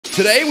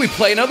Today, we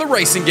play another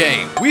racing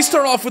game. We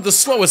start off with the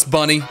slowest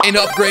bunny and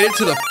upgrade it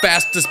to the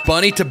fastest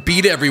bunny to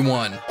beat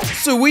everyone.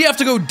 So we have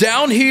to go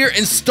down here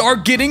and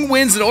start getting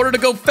wins in order to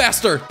go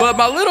faster. But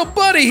my little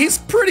buddy, he's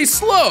pretty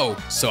slow.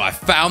 So I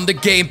found the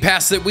game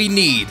pass that we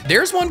need.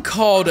 There's one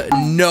called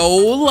No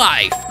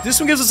Life. This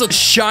one gives us a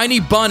shiny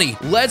bunny.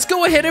 Let's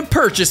go ahead and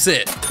purchase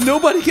it.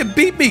 Nobody can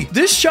beat me.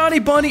 This shiny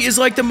bunny is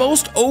like the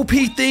most OP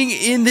thing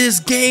in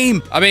this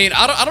game. I mean,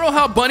 I don't know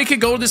how a bunny can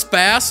go this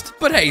fast,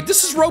 but hey,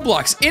 this is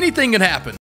Roblox. Anything can happen.